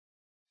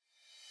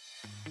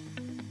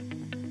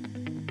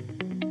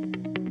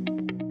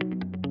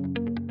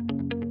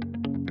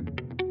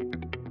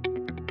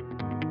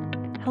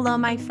Hello,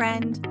 my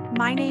friend.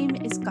 My name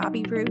is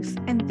Gabi Ruth,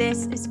 and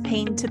this is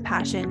Pain to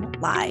Passion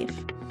Live.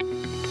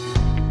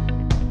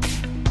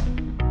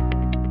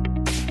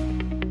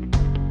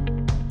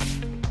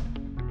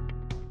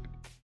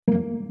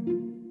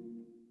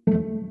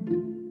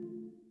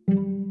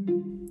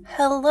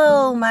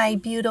 Hello, my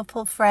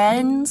beautiful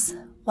friends.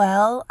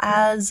 Well,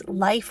 as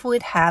life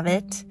would have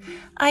it,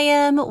 I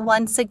am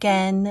once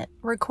again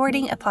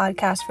recording a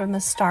podcast from the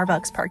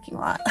Starbucks parking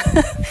lot.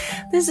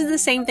 This is the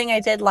same thing I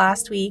did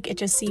last week. It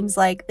just seems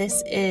like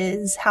this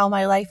is how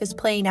my life is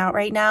playing out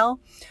right now.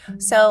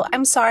 So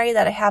I'm sorry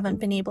that I haven't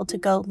been able to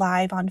go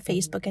live on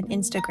Facebook and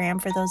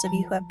Instagram for those of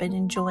you who have been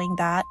enjoying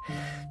that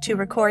to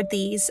record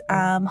these.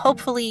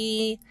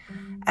 Hopefully,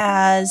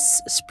 as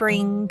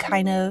spring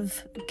kind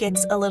of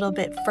gets a little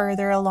bit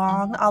further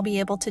along, I'll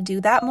be able to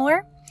do that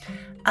more.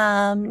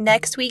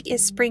 Next week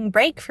is spring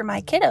break for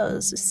my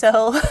kiddos,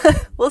 so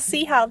we'll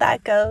see how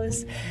that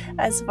goes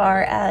as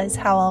far as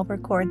how I'll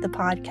record the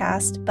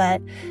podcast,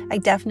 but I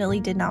definitely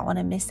did not want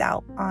to miss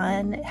out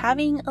on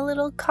having a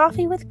little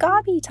coffee with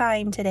Gabi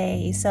time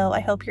today. So I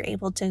hope you're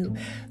able to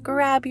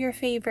grab your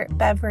favorite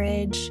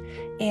beverage,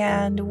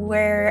 and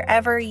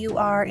wherever you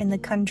are in the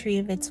country,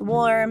 if it's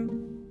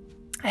warm,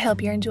 I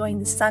hope you're enjoying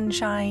the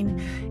sunshine.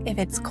 If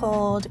it's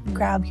cold,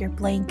 grab your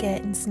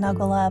blanket and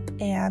snuggle up,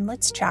 and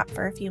let's chat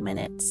for a few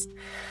minutes.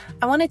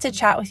 I wanted to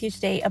chat with you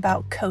today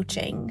about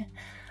coaching.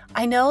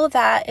 I know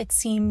that it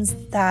seems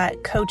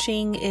that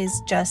coaching is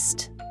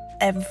just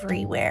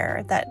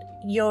everywhere, that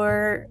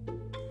your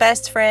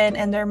best friend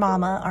and their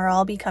mama are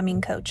all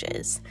becoming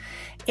coaches.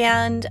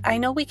 And I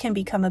know we can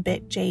become a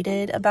bit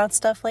jaded about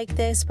stuff like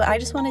this, but I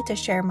just wanted to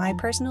share my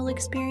personal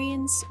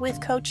experience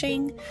with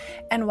coaching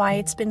and why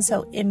it's been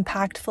so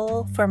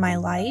impactful for my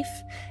life,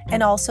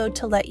 and also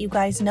to let you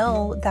guys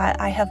know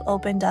that I have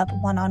opened up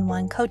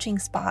one-on-one coaching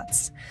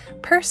spots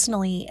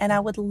personally, and I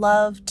would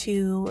love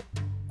to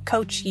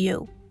coach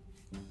you.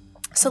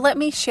 So let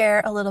me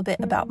share a little bit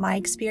about my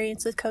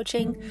experience with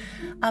coaching.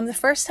 The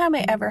first time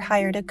I ever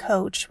hired a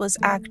coach was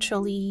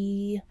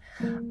actually,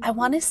 I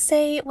want to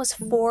say it was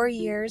 4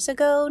 years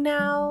ago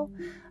now.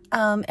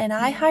 And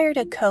I hired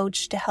a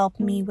coach to help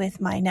me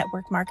with my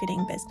network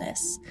marketing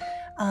business.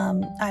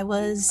 I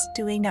was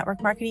doing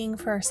network marketing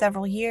for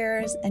several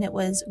years, and it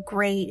was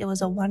great. It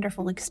was a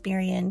wonderful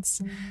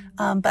experience.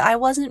 But I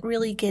wasn't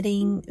really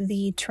getting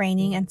the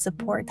training and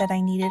support that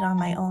I needed on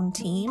my own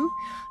team.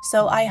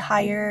 So I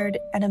hired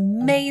an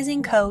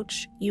amazing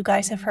coach. You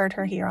guys have heard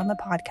her here on the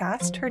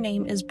podcast. Her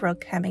name is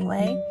Brooke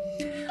Hemingway.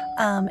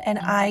 And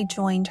I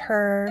joined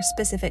her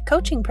specific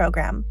coaching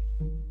program,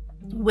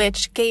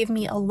 which gave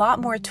me a lot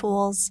more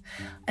tools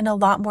and a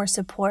lot more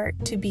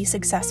support to be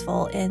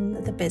successful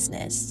in the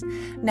business.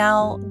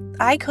 Now,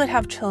 I could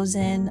have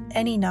chosen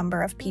any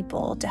number of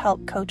people to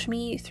help coach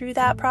me through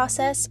that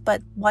process,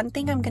 but one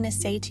thing I'm going to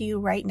say to you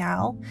right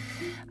now,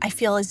 I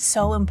feel is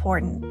so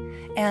important.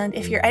 And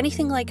if you're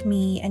anything like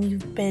me and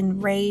you've been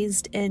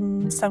raised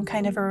in some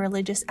kind of a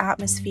religious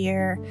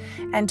atmosphere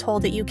and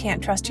told that you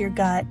can't trust your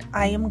gut,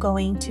 I am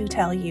going to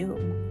tell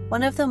you,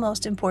 one of the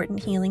most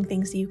important healing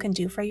things that you can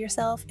do for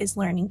yourself is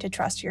learning to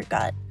trust your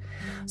gut.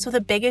 So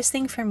the biggest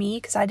thing for me,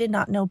 because I did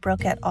not know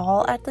Brooke at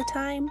all at the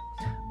time,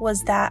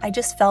 was that I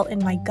just felt in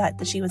my gut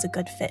that she was a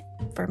good fit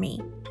for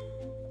me.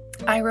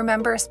 I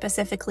remember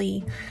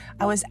specifically,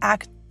 I was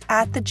at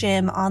the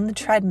gym on the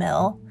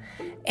treadmill,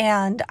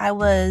 and I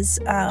was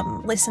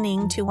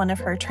listening to one of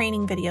her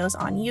training videos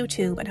on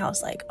YouTube, and I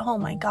was like, oh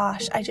my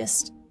gosh,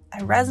 I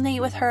resonate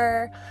with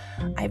her,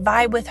 I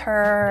vibe with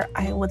her,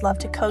 I would love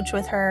to coach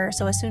with her.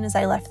 So as soon as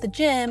I left the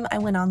gym, I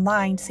went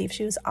online to see if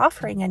she was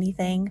offering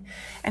anything,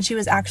 and she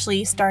was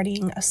actually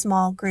starting a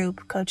small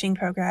group coaching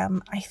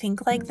program, I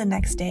think like the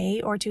next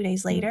day or 2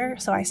 days later.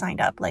 So I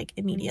signed up like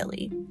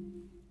immediately.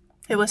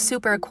 It was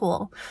super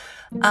cool.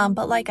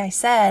 But like I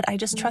said, I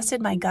just trusted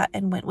my gut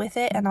and went with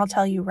it. And I'll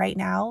tell you right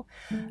now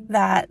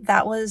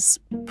that was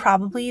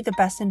probably the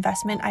best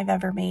investment I've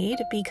ever made,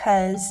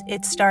 because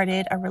it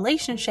started a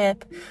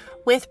relationship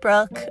with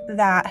Brooke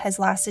that has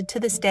lasted to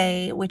this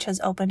day, which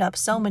has opened up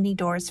so many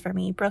doors for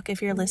me. Brooke,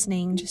 if you're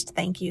listening, just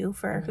thank you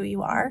for who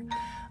you are.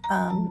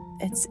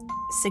 It's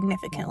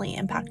significantly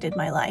impacted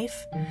my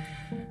life.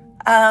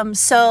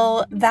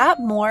 So that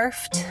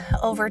morphed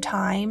over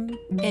time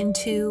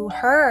into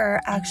her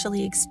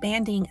actually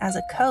expanding as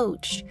a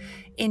coach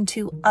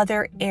into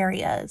other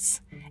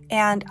areas.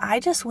 And I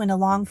just went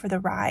along for the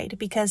ride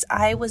because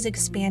I was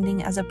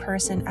expanding as a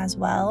person as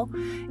well.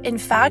 In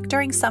fact,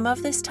 during some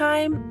of this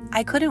time,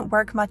 I couldn't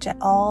work much at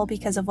all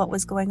because of what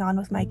was going on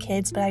with my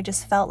kids, but I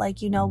just felt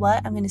like, you know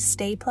what? I'm going to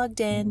stay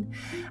plugged in.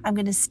 I'm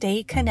going to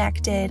stay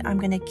connected. I'm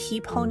going to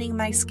keep honing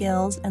my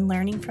skills and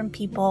learning from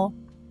people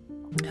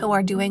who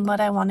are doing what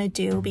I want to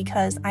do,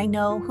 because I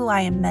know who I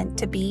am meant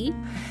to be,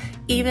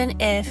 even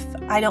if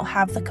I don't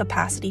have the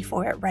capacity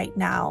for it right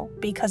now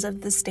because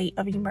of the state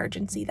of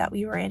emergency that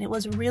we were in. It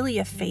was really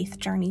a faith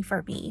journey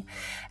for me.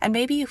 And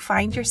maybe you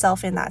find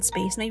yourself in that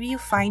space. Maybe you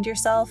find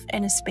yourself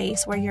in a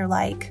space where you're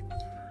like,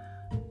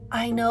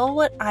 I know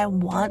what I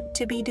want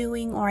to be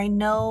doing, or I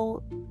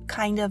know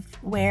kind of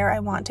where I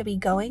want to be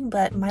going,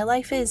 but my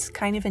life is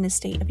kind of in a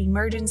state of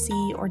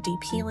emergency or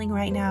deep healing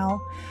right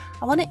now.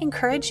 I want to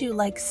encourage you,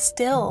 like,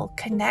 still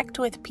connect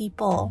with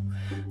people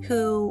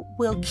who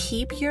will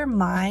keep your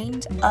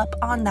mind up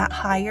on that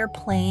higher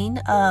plane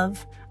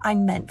of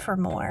I'm meant for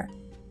more.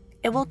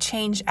 It will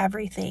change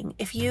everything.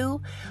 If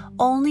you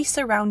only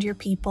surround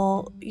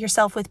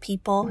yourself with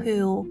people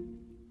who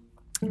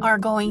are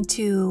going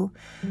to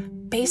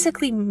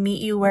basically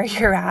meet you where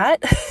you're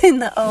at in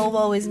the oh,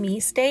 woe is me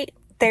state,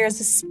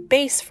 there's a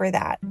space for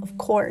that. Of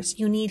course,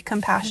 you need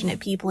compassionate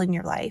people in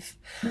your life.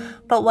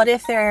 But what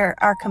if there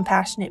are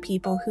compassionate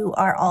people who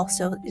are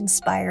also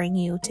inspiring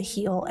you to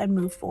heal and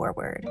move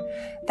forward?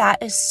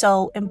 That is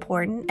so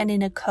important. And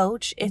in a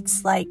coach,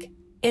 it's like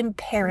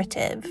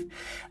imperative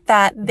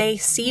that they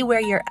see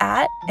where you're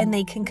at and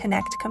they can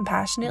connect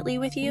compassionately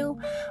with you,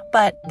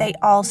 but they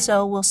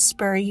also will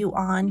spur you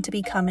on to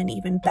become an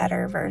even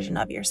better version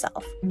of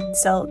yourself.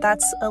 So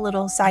that's a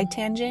little side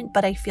tangent,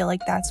 but I feel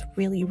like that's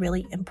really,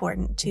 really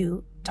important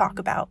to talk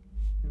about.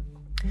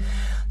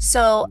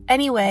 So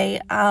anyway,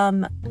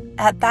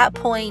 at that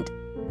point,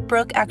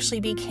 Brooke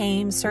actually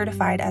became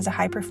certified as a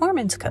high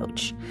performance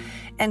coach.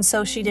 And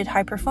so she did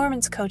high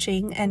performance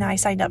coaching, and I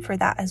signed up for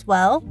that as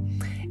well.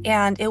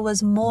 And it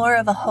was more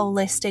of a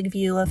holistic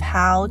view of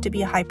how to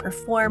be a high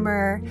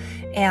performer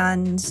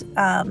and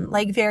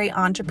like very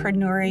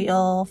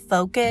entrepreneurial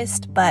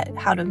focused, but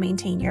how to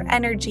maintain your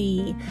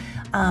energy,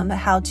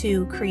 how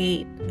to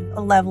create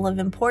a level of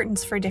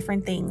importance for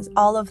different things,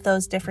 all of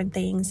those different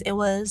things. It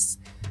was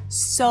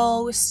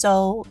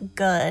so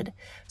good.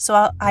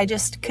 So I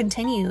just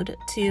continued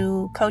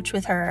to coach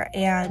with her,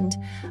 and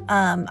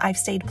I've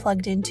stayed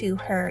plugged into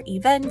her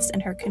events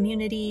and her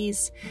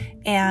communities,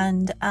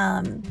 and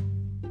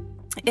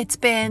it's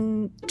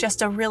been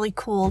just a really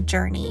cool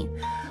journey.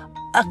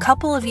 A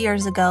couple of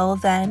years ago,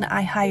 then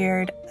I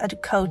hired a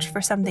coach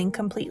for something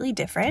completely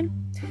different,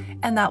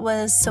 and that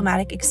was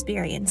somatic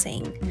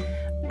experiencing.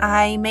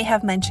 I may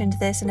have mentioned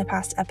this in a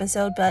past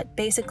episode, but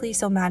basically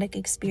somatic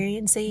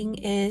experiencing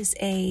is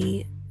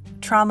a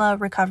trauma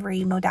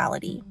recovery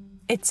modality.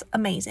 It's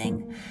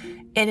amazing.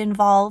 It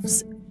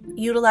involves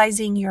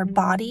utilizing your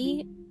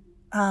body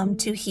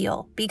to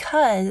heal,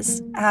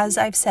 because, as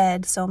I've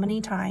said so many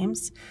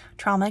times,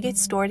 trauma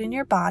gets stored in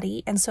your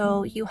body, and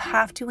so you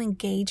have to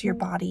engage your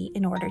body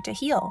in order to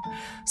heal.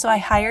 So I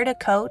hired a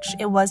coach.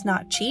 It was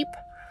not cheap,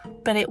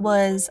 but it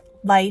was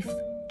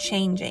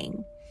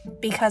life-changing,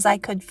 because I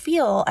could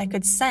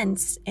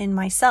sense in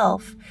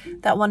myself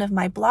that one of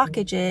my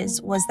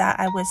blockages was that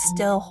I was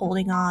still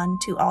holding on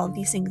to all of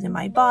these things in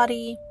my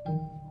body,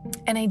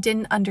 and I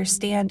didn't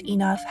understand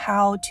enough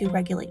how to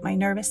regulate my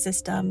nervous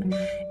system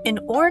in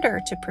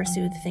order to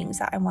pursue the things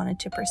that I wanted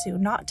to pursue,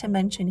 not to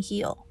mention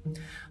heal.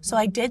 So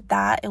I did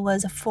that. It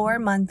was a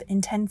 4-month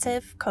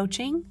intensive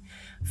coaching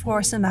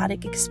for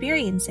somatic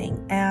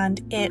experiencing,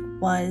 and it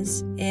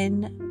was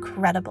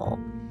incredible.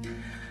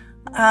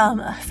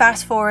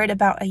 Fast forward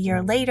about a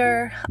year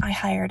later, I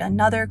hired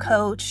another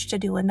coach to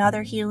do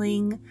another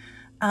healing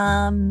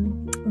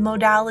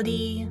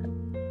modality.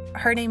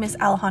 Her name is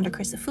Alejandra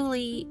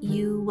Crisafulli.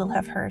 You will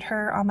have heard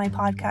her on my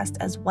podcast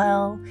as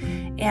well.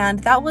 And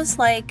that was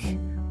like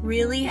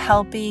really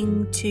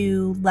helping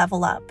to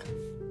level up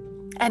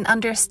and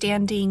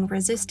understanding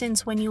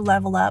resistance when you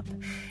level up,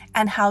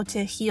 and how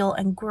to heal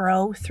and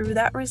grow through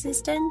that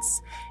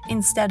resistance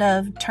instead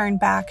of turn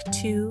back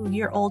to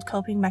your old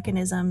coping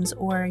mechanisms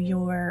or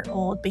your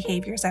old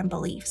behaviors and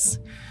beliefs.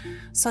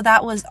 So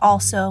that was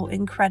also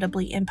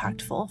incredibly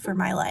impactful for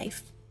my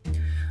life.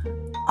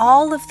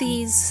 All of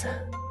these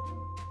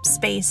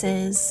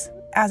spaces,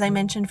 as I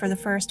mentioned for the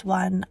first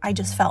one, I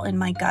just felt in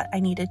my gut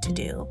I needed to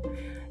do.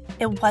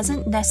 It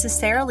wasn't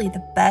necessarily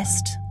the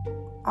best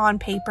on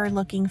paper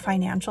looking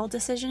financial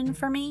decision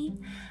for me,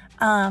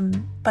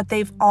 but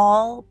they've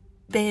all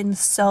been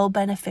so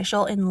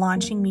beneficial in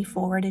launching me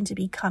forward into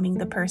becoming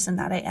the person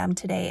that I am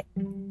today.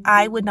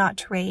 I would not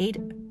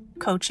trade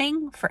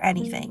coaching for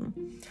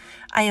anything.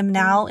 I am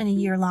now in a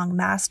year-long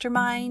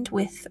mastermind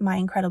with my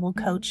incredible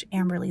coach,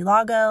 Amberly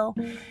Lago,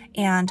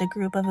 and a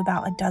group of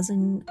about a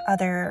dozen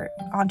other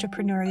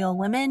entrepreneurial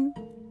women.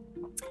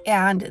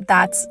 And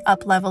that's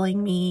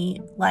up-leveling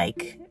me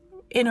like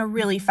in a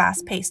really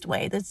fast-paced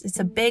way. It's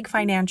a big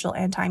financial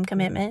and time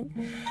commitment,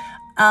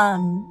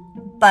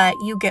 but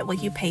you get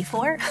what you pay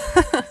for.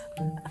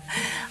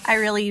 I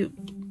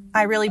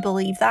really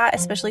believe that,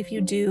 especially if you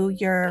do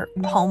your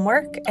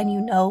homework and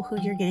you know who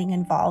you're getting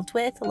involved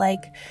with.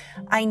 Like,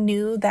 I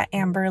knew that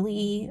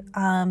Amberly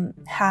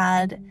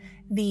had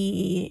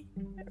the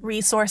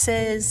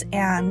resources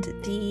and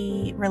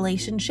the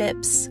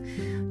relationships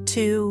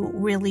to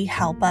really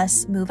help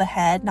us move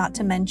ahead, not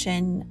to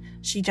mention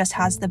she just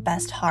has the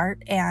best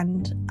heart,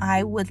 and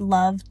I would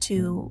love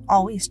to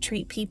always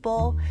treat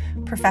people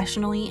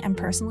professionally and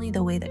personally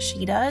the way that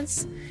she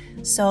does.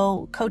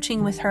 So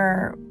coaching with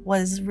her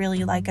was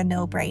really like a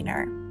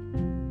no-brainer.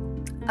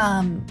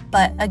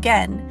 But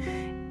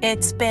again,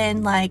 it's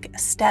been like a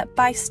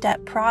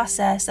step-by-step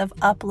process of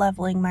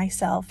up-leveling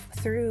myself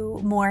through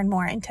more and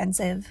more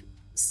intensive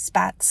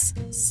spats?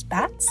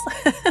 Spans?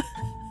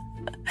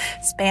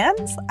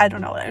 I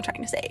don't know what I'm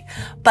trying to say,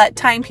 but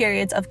time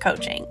periods of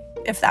coaching,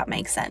 if that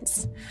makes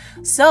sense.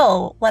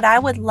 So what I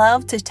would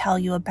love to tell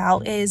you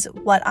about is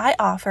what I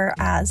offer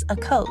as a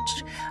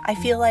coach. I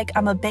feel like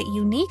I'm a bit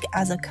unique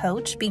as a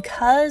coach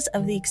because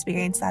of the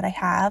experience that I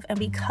have and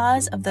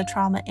because of the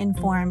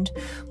trauma-informed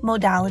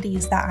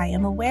modalities that I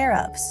am aware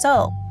of.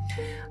 So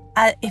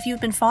if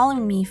you've been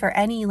following me for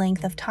any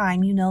length of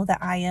time, you know that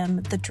I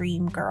am the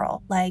dream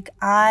girl. Like,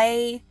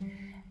 I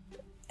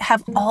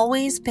have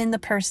always been the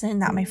person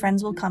that my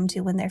friends will come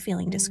to when they're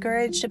feeling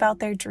discouraged about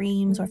their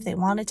dreams, or if they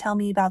want to tell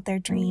me about their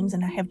dreams.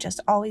 And I have just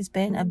always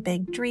been a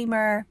big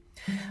dreamer.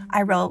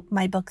 I wrote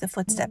my book, The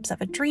Footsteps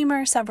of a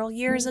Dreamer, several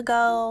years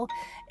ago.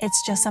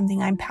 It's just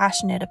something I'm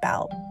passionate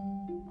about.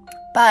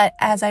 But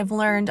as I've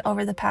learned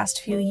over the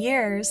past few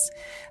years,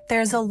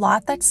 there's a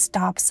lot that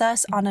stops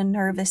us on a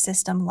nervous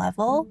system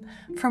level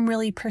from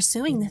really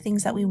pursuing the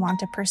things that we want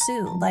to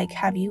pursue. Like,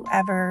 have you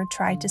ever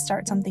tried to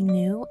start something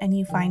new and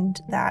you find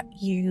that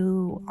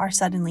you are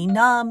suddenly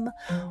numb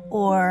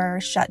or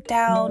shut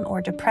down or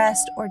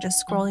depressed or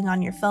just scrolling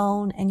on your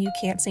phone and you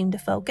can't seem to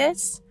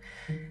focus?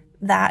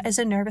 That is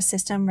a nervous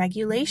system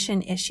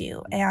regulation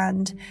issue.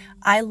 And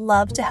I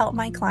love to help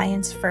my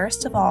clients,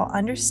 first of all,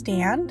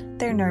 understand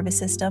their nervous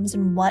systems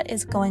and what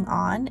is going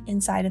on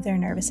inside of their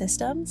nervous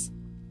systems.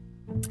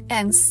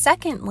 And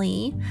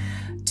secondly,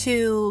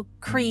 to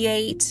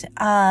create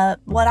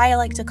what I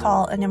like to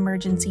call an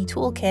emergency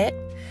toolkit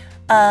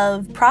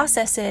of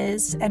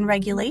processes and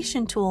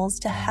regulation tools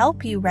to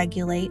help you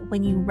regulate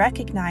when you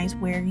recognize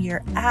where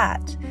you're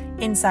at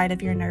inside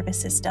of your nervous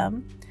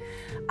system.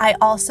 I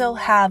also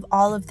have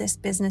all of this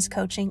business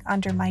coaching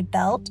under my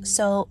belt,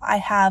 so I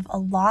have a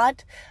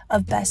lot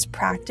of best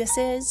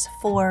practices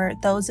for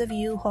those of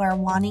you who are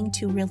wanting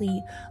to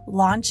really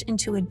launch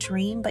into a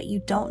dream, but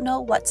you don't know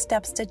what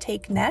steps to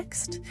take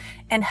next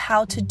and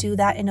how to do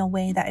that in a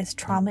way that is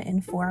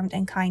trauma-informed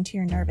and kind to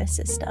your nervous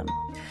system.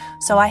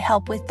 So I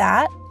help with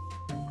that,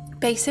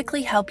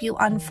 basically help you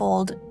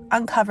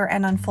uncover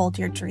and unfold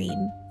your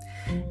dream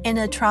in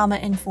a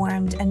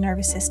trauma-informed and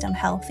nervous system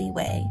healthy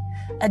way.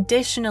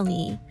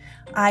 Additionally,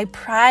 I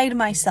pride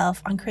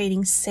myself on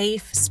creating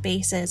safe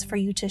spaces for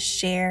you to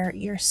share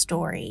your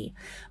story.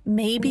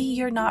 Maybe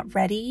you're not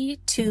ready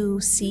to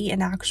see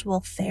an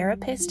actual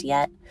therapist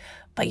yet,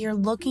 but you're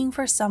looking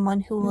for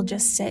someone who will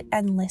just sit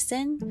and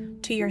listen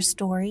to your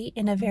story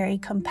in a very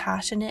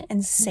compassionate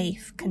and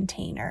safe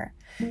container.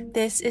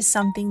 This is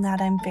something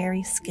that I'm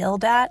very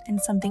skilled at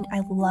and something I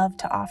love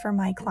to offer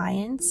my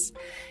clients.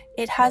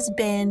 It has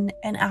been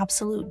an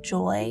absolute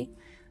joy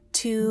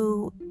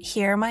to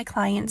hear my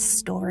clients'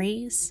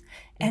 stories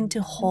and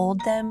to hold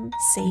them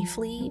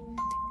safely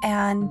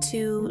and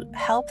to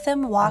help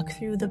them walk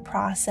through the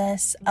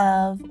process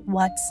of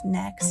what's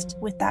next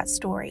with that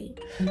story.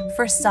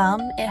 For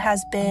some, it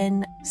has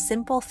been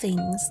simple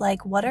things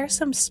like, what are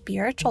some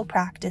spiritual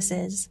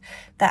practices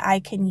that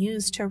I can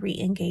use to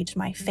re-engage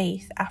my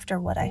faith after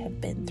what I have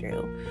been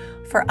through?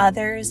 For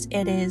others,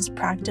 it is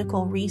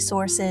practical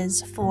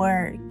resources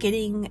for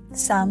getting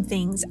some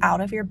things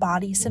out of your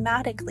body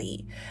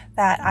somatically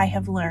that I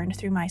have learned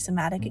through my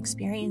somatic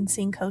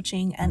experiencing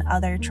coaching and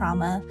other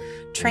trauma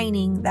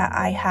training that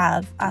I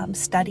have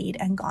studied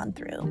and gone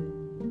through.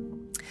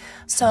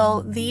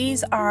 So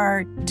these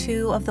are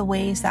two of the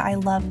ways that I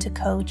love to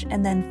coach.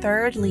 And then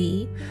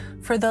thirdly,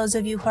 for those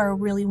of you who are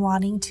really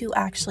wanting to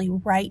actually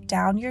write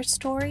down your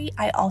story,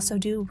 I also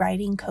do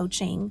writing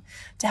coaching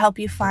to help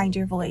you find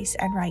your voice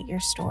and write your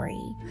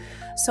story.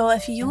 So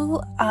if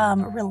you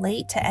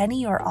relate to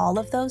any or all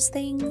of those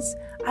things,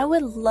 I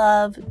would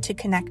love to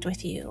connect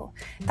with you.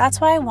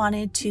 That's why I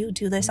wanted to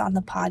do this on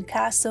the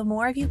podcast, so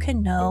more of you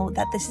can know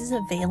that this is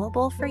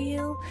available for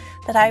you,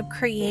 that I've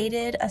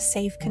created a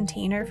safe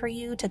container for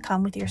you to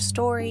come with your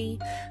story,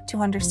 to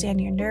understand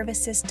your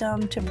nervous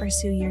system, to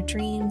pursue your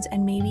dreams,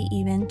 and maybe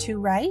even to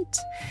write.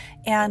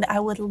 And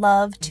I would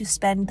love to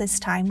spend this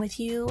time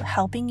with you,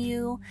 helping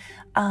you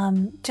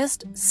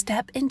just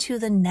step into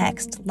the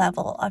next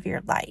level of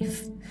your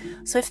life.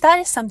 So if that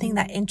is something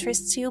that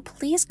interests you,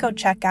 please go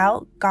check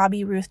out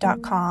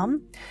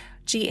gabiruth.com,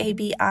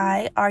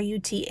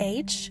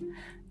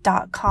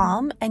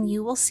 GABIRUTH.com, and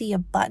you will see a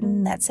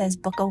button that says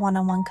book a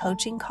one-on-one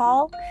coaching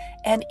call.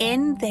 And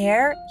in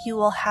there, you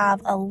will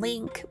have a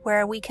link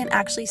where we can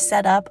actually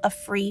set up a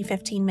free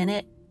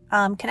 15-minute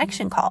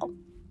connection call.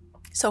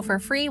 So for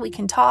free, we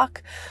can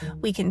talk,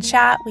 we can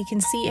chat, we can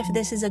see if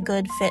this is a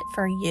good fit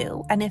for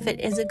you. And if it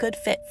is a good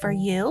fit for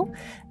you,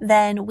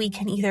 then we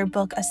can either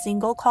book a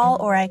single call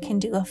or I can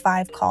do a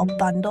 5-call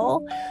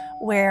bundle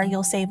where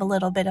you'll save a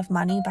little bit of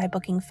money by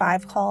booking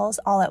 5 calls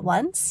all at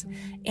once.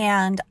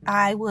 And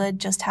I would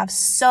just have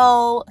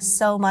so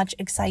much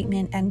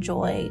excitement and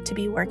joy to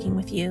be working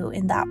with you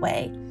in that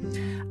way.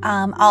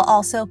 I'll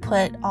also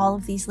put all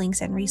of these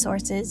links and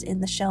resources in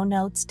the show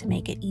notes to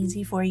make it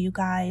easy for you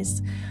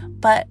guys.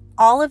 But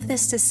all of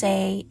this to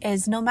say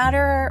is no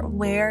matter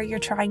where you're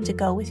trying to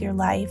go with your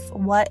life,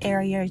 what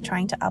area you're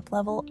trying to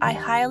up-level, I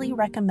highly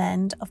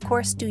recommend, of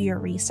course, do your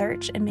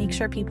research and make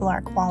sure people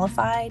are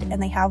qualified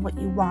and they have what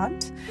you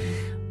want.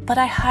 But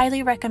I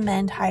highly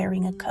recommend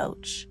hiring a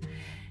coach.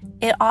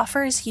 It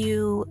offers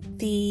you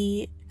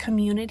the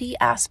community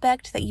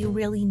aspect that you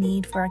really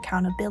need for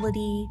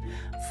accountability,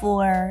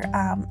 for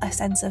a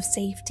sense of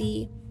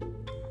safety.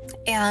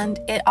 And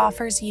it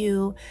offers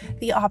you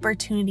the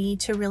opportunity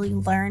to really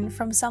learn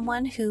from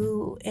someone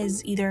who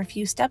is either a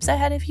few steps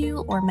ahead of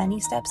you or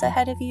many steps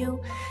ahead of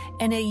you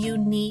in a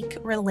unique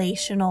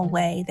relational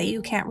way that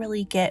you can't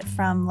really get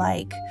from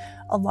like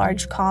a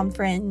large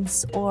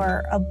conference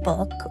or a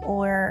book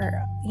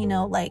or,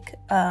 like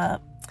a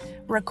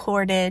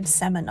recorded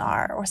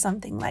seminar or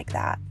something like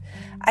that.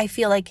 I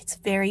feel like it's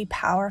very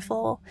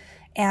powerful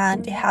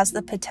and it has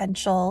the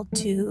potential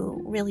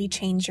to really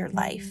change your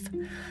life.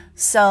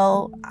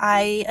 So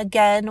I,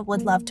 again,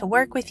 would love to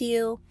work with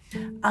you.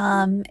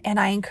 And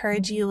I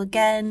encourage you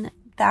again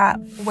that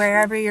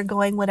wherever you're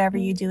going, whatever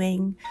you're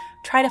doing,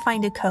 try to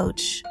find a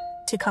coach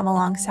to come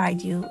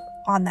alongside you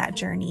on that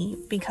journey,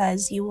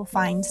 because you will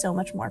find so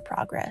much more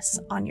progress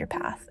on your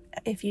path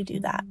if you do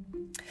that.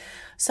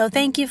 So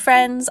thank you,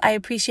 friends. I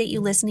appreciate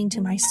you listening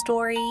to my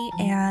story,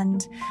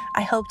 and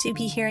I hope to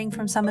be hearing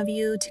from some of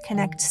you to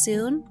connect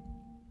soon.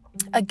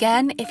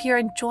 Again, if you're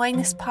enjoying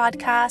this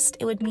podcast,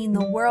 it would mean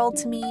the world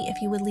to me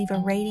if you would leave a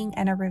rating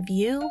and a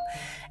review.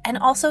 And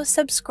also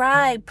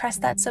subscribe. Press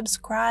that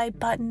subscribe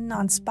button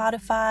on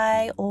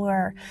Spotify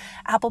or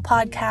Apple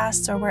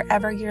Podcasts or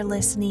wherever you're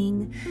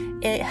listening.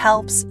 It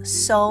helps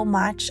so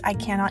much. I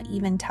cannot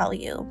even tell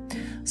you.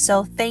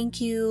 So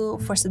thank you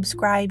for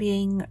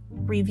subscribing,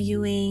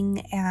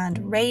 reviewing,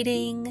 and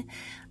rating.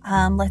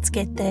 Let's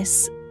get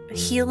this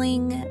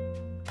healing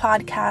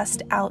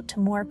podcast out to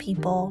more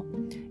people.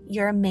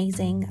 You're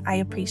amazing. I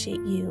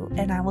appreciate you,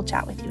 and I will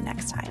chat with you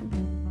next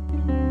time.